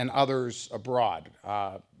and others abroad,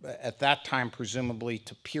 at that time presumably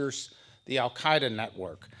to pierce the al-Qaeda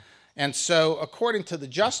network. And so according to the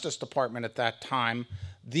Justice Department at that time,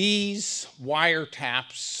 these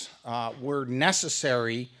wiretaps were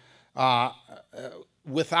necessary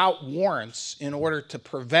without warrants in order to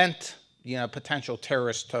prevent potential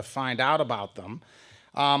terrorists to find out about them.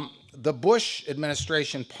 The Bush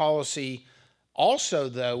administration policy also,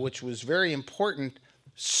 though, which was very important,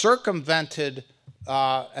 circumvented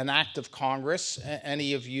an act of Congress.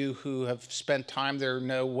 Any of you who have spent time there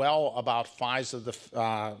know well about FISA,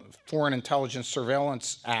 the Foreign Intelligence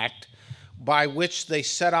Surveillance Act, by which they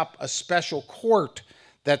set up a special court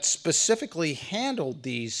that specifically handled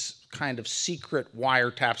these kind of secret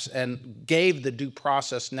wiretaps and gave the due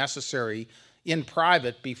process necessary in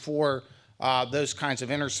private before those kinds of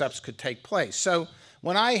intercepts could take place. So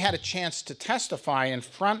when I had a chance to testify in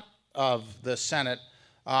front of the Senate,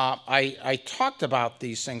 I talked about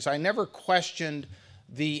these things. I never questioned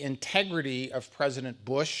the integrity of President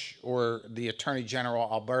Bush or the Attorney General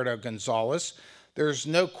Alberto Gonzales. There's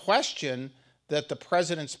no question that the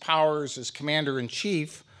president's powers as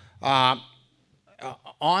commander-in-chief on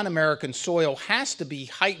American soil has to be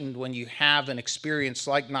heightened when you have an experience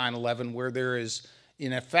like 9/11 where there is,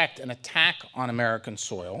 in effect, an attack on American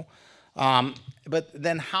soil. But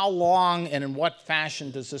then how long and in what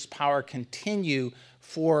fashion does this power continue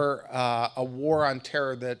for a war on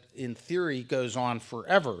terror that, in theory, goes on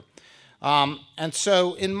forever? And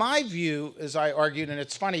so in my view, as I argued, and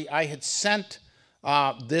it's funny, I had sent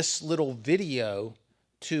this little video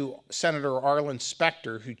to Senator Arlen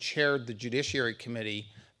Specter, who chaired the Judiciary Committee,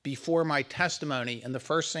 before my testimony, and the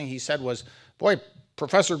first thing he said was, boy,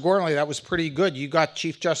 Professor Gormley, that was pretty good. You got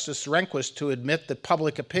Chief Justice Rehnquist to admit that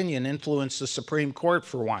public opinion influenced the Supreme Court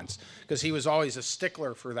for once, because he was always a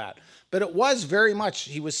stickler for that. But it was very much,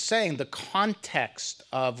 he was saying the context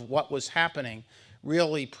of what was happening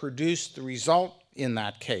really produced the result in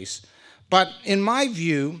that case. But in my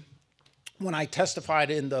view, when I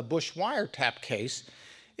testified in the Bush wiretap case,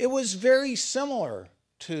 it was very similar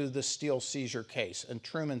to the Steel Seizure case and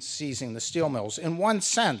Truman seizing the steel mills. In one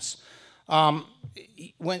sense,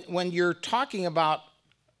 when you're talking about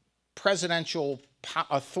presidential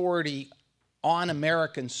authority on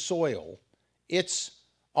American soil, it's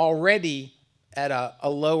already at a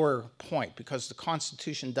lower point because the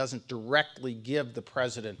Constitution doesn't directly give the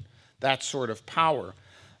president that sort of power.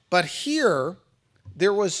 But here,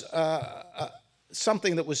 there was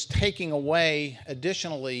something that was taking away,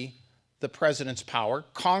 additionally, the president's power.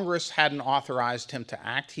 Congress hadn't authorized him to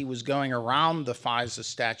act. He was going around the FISA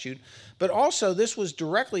statute. But also, this was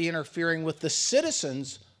directly interfering with the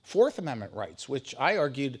citizens' Fourth Amendment rights, which I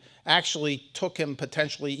argued actually took him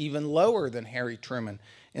potentially even lower than Harry Truman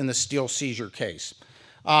in the Steel Seizure case.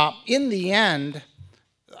 In the end,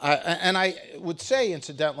 And I would say,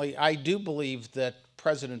 incidentally, I do believe that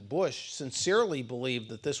President Bush sincerely believed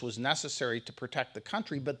that this was necessary to protect the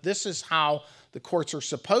country, but this is how the courts are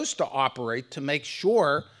supposed to operate to make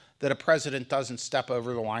sure that a president doesn't step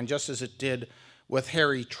over the line, just as it did with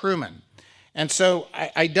Harry Truman. And so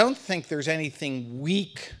I don't think there's anything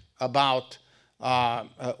weak about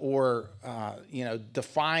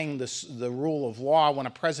defying the rule of law. When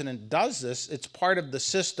a president does this, it's part of the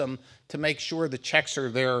system to make sure the checks are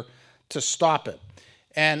there to stop it.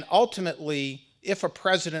 And ultimately, if a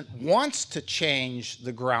president wants to change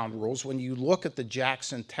the ground rules, when you look at the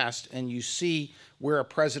Jackson test and you see where a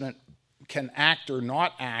president can act or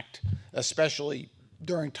not act, especially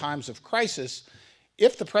during times of crisis,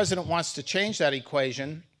 if the president wants to change that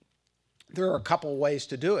equation, there are a couple ways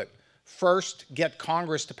to do it. First, get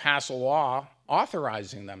Congress to pass a law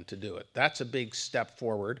authorizing them to do it. That's a big step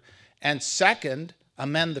forward. And second,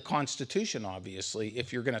 amend the Constitution, obviously,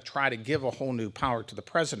 if you're going to try to give a whole new power to the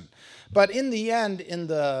president. But in the end, in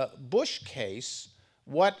the Bush case,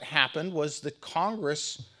 what happened was that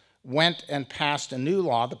Congress went and passed a new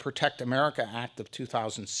law, the Protect America Act of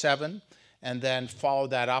 2007, and then followed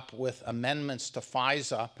that up with amendments to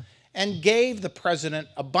FISA, and gave the president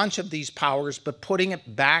a bunch of these powers, but putting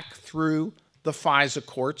it back through the FISA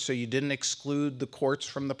courts, so you didn't exclude the courts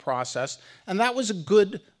from the process. And that was a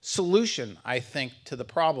good solution, I think, to the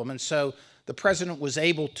problem. And so the president was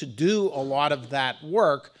able to do a lot of that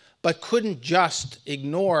work, but couldn't just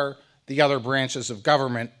ignore the other branches of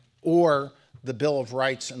government or the Bill of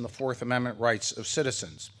Rights and the Fourth Amendment rights of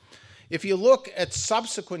citizens. If you look at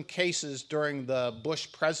subsequent cases during the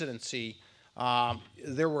Bush presidency,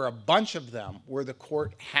 there were a bunch of them where the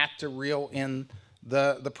court had to reel in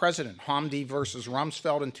the president. Hamdi versus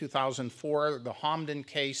Rumsfeld in 2004, the Hamdan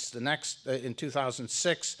case the next in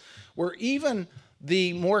 2006, where even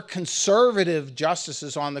the more conservative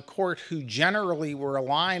justices on the court, who generally were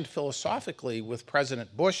aligned philosophically with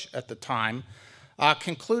President Bush at the time,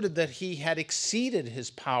 concluded that he had exceeded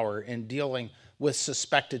his power in dealing with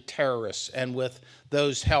suspected terrorists and with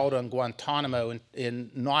those held on Guantanamo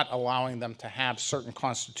in not allowing them to have certain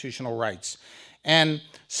constitutional rights. And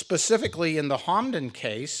specifically in the Hamdan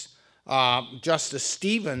case, Justice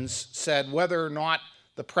Stevens said whether or not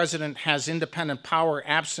the president has independent power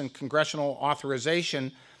absent congressional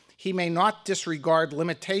authorization, he may not disregard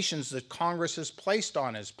limitations that Congress has placed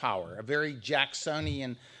on his power, a very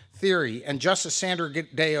Jacksonian theory. And Justice Sandra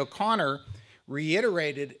Day O'Connor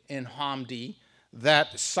reiterated in Hamdi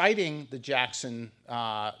that, citing the Jackson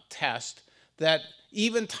test, that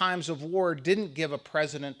even times of war didn't give a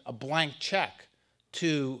president a blank check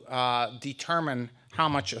to determine how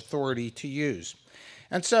much authority to use.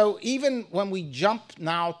 And so even when we jump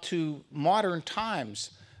now to modern times,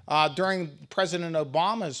 during President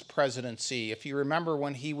Obama's presidency, if you remember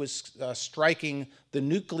when he was striking the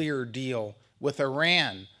nuclear deal with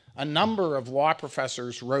Iran, a number of law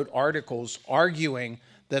professors wrote articles arguing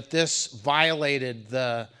that this violated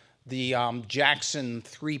the Jackson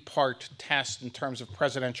three-part test in terms of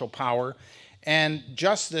presidential power. And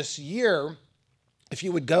just this year, if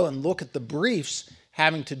you would go and look at the briefs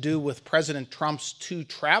having to do with President Trump's 2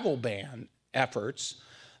 travel ban efforts,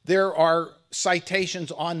 there are citations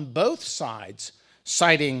on both sides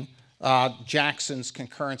citing Jackson's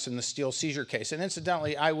concurrence in the Steel Seizure case. And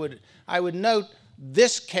incidentally, I would note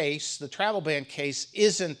this case, the travel ban case,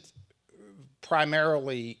 isn't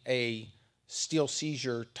primarily a Steel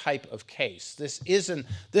Seizure type of case. This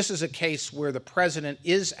is a case where the president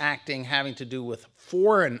is acting having to do with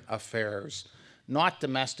foreign affairs, not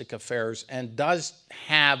domestic affairs, and does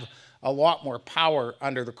have a lot more power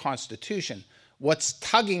under the Constitution. What's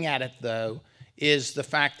tugging at it, though, is the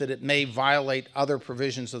fact that it may violate other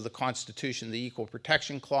provisions of the Constitution, the Equal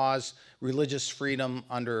Protection Clause, religious freedom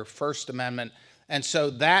under First Amendment. And so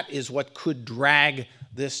that is what could drag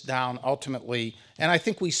this down ultimately. And I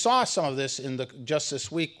think we saw some of this in just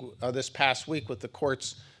this past week with the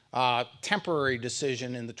court's temporary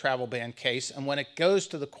decision in the travel ban case. And when it goes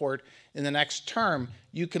to the court in the next term,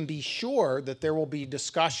 you can be sure that there will be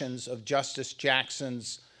discussions of Justice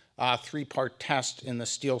Jackson's 3-part test in the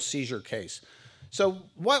Steel Seizure case. So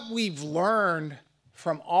what we've learned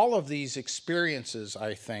from all of these experiences,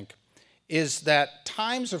 I think, is that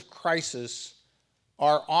times of crisis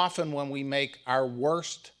are often when we make our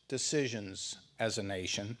worst decisions as a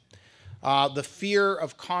nation. The fear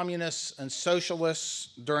of communists and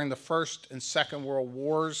socialists during the First and Second World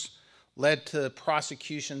Wars led to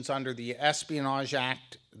prosecutions under the Espionage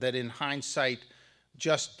Act that, in hindsight,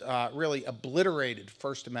 just really obliterated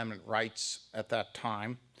First Amendment rights at that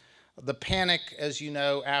time. The panic, as you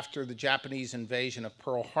know, after the Japanese invasion of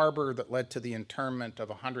Pearl Harbor that led to the internment of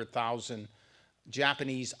 100,000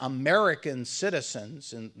 Japanese American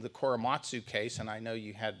citizens in the Korematsu case, and I know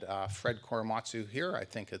you had Fred Korematsu here, I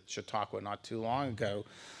think, at Chautauqua not too long ago.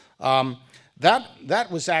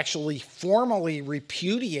 That was actually formally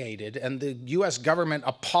repudiated, and the U.S. government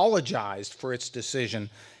apologized for its decision.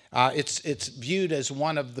 It's viewed as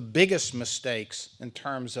one of the biggest mistakes in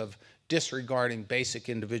terms of disregarding basic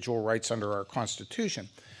individual rights under our Constitution.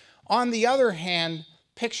 On the other hand,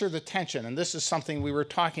 picture the tension, and this is something we were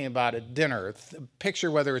talking about at dinner.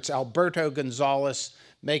 Picture whether it's Alberto Gonzales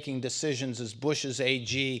making decisions as Bush's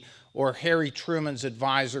AG or Harry Truman's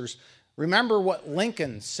advisors. Remember what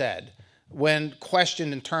Lincoln said when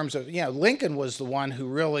questioned in terms of, Lincoln was the one who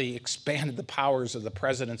really expanded the powers of the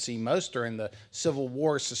presidency most during the Civil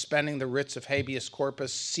War, suspending the writs of habeas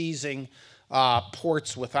corpus, seizing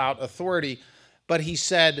ports without authority. But he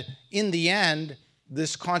said, in the end,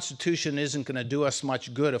 this Constitution isn't going to do us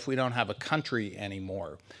much good if we don't have a country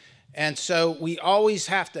anymore. And so we always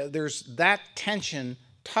have to, there's that tension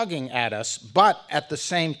tugging at us, but at the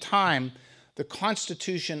same time, the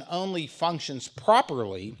Constitution only functions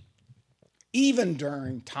properly even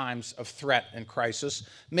during times of threat and crisis,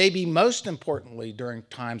 maybe most importantly during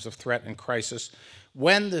times of threat and crisis,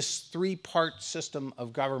 when this three-part system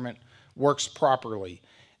of government works properly.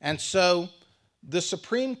 And so the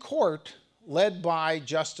Supreme Court, led by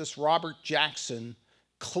Justice Robert Jackson,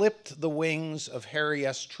 clipped the wings of Harry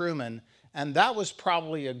S. Truman, and that was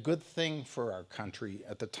probably a good thing for our country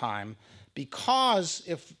at the time, because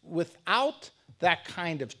if without that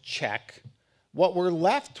kind of check, what we're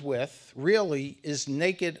left with really is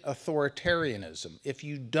naked authoritarianism if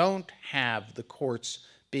you don't have the courts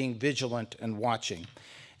being vigilant and watching.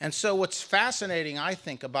 And so what's fascinating, I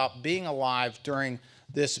think, about being alive during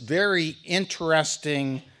this very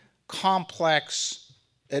interesting, complex,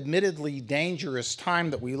 admittedly dangerous time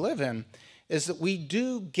that we live in is that we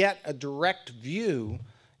do get a direct view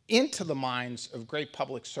into the minds of great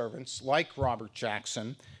public servants like Robert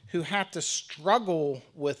Jackson, who had to struggle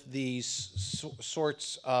with these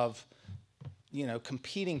sorts of,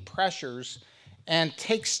 competing pressures and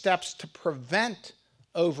take steps to prevent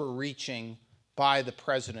overreaching by the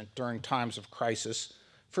president during times of crisis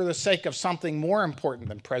for the sake of something more important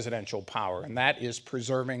than presidential power, and that is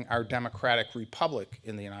preserving our democratic republic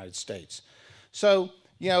in the United States. So,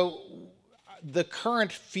 the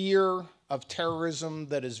current fear of terrorism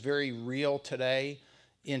that is very real today,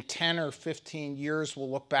 in 10 or 15 years,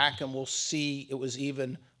 we'll look back and we'll see it was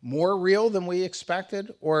even more real than we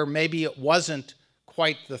expected, or maybe it wasn't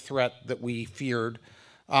quite the threat that we feared.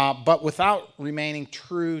 But without remaining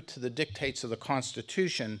true to the dictates of the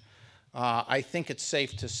Constitution, I think it's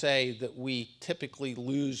safe to say that we typically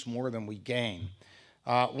lose more than we gain.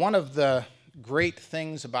 One of the great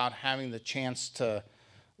things about having the chance to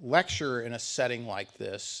lecture in a setting like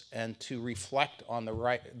this and to reflect on the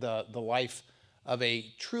life of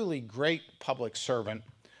a truly great public servant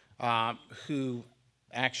who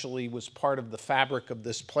actually was part of the fabric of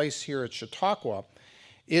this place here at Chautauqua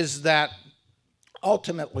is that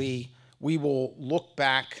ultimately we will look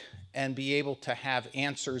back and be able to have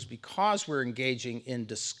answers because we're engaging in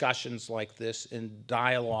discussions like this, in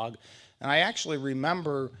dialogue. And I actually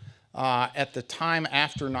remember at the time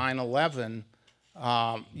after 9/11,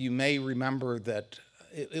 you may remember that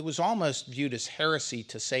it was almost viewed as heresy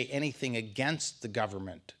to say anything against the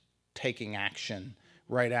government taking action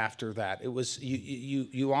right after that. It was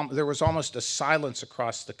there was almost a silence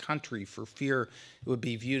across the country for fear it would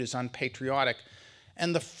be viewed as unpatriotic.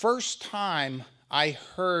 And the first time I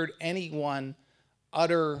heard anyone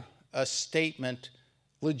utter a statement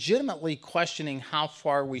legitimately questioning how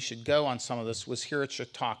far we should go on some of this was here at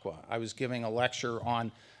Chautauqua. I was giving a lecture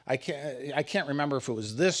on, I can't remember if it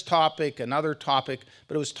was this topic, another topic,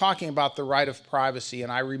 but it was talking about the right of privacy.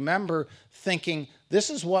 And I remember thinking, this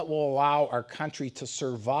is what will allow our country to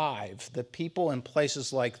survive, that people in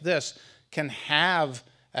places like this can have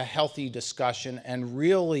a healthy discussion and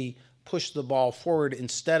really push the ball forward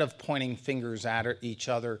instead of pointing fingers at each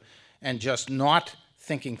other and just not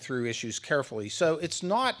thinking through issues carefully. So it's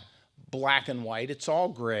not black and white, it's all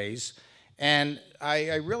grays. And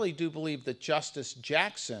I really do believe that Justice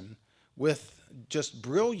Jackson, with just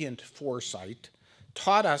brilliant foresight,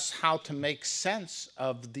 taught us how to make sense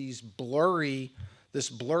of this blurry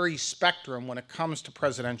spectrum when it comes to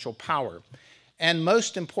presidential power. And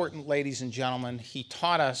most important, ladies and gentlemen, he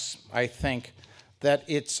taught us, I think, that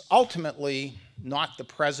it's ultimately not the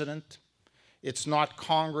president, it's not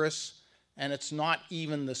Congress, and it's not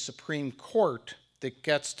even the Supreme Court that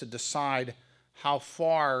gets to decide how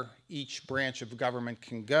far each branch of government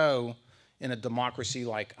can go in a democracy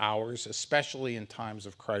like ours, especially in times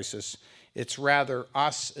of crisis. It's rather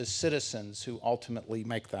us as citizens who ultimately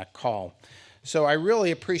make that call. So I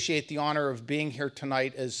really appreciate the honor of being here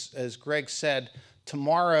tonight. As Greg said,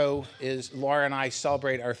 tomorrow is Laura and I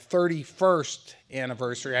celebrate our 31st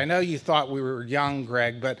anniversary. I know you thought we were young,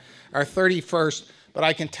 Greg, but our 31st. But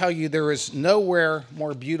I can tell you there is nowhere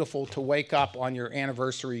more beautiful to wake up on your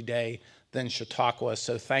anniversary day than Chautauqua.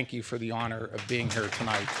 So thank you for the honor of being here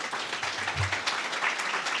tonight.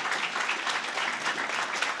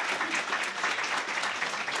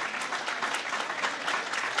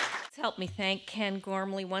 Help me thank Ken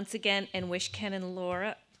Gormley once again and wish Ken and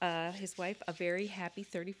Laura, his wife, a very happy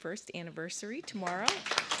 31st anniversary tomorrow.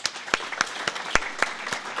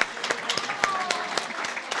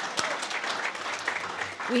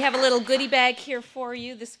 We have a little goodie bag here for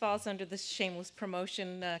you. This falls under the shameless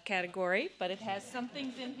promotion category, but it has some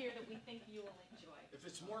things in here that we think you will enjoy. If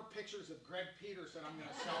it's more pictures of Greg Peterson, I'm going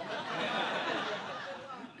to sell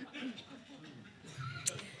them.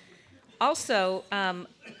 Also,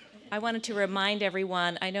 I wanted to remind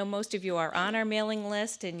everyone, I know most of you are on our mailing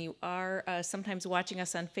list and you are sometimes watching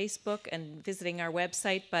us on Facebook and visiting our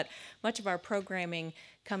website, but much of our programming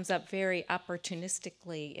comes up very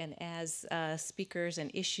opportunistically, and as speakers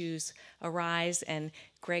and issues arise and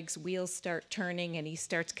Greg's wheels start turning and he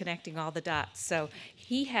starts connecting all the dots. So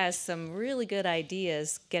he has some really good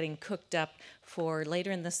ideas getting cooked up for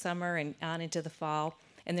later in the summer and on into the fall.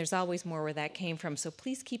 And there's always more where that came from. So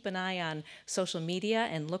please keep an eye on social media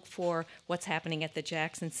and look for what's happening at the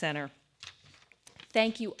Jackson Center.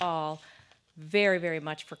 Thank you all very, very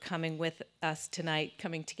much for coming with us tonight,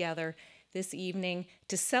 coming together this evening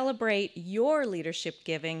to celebrate your leadership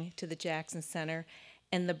giving to the Jackson Center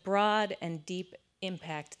and the broad and deep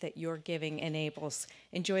impact that your giving enables.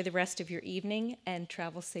 Enjoy the rest of your evening and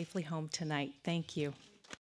travel safely home tonight. Thank you.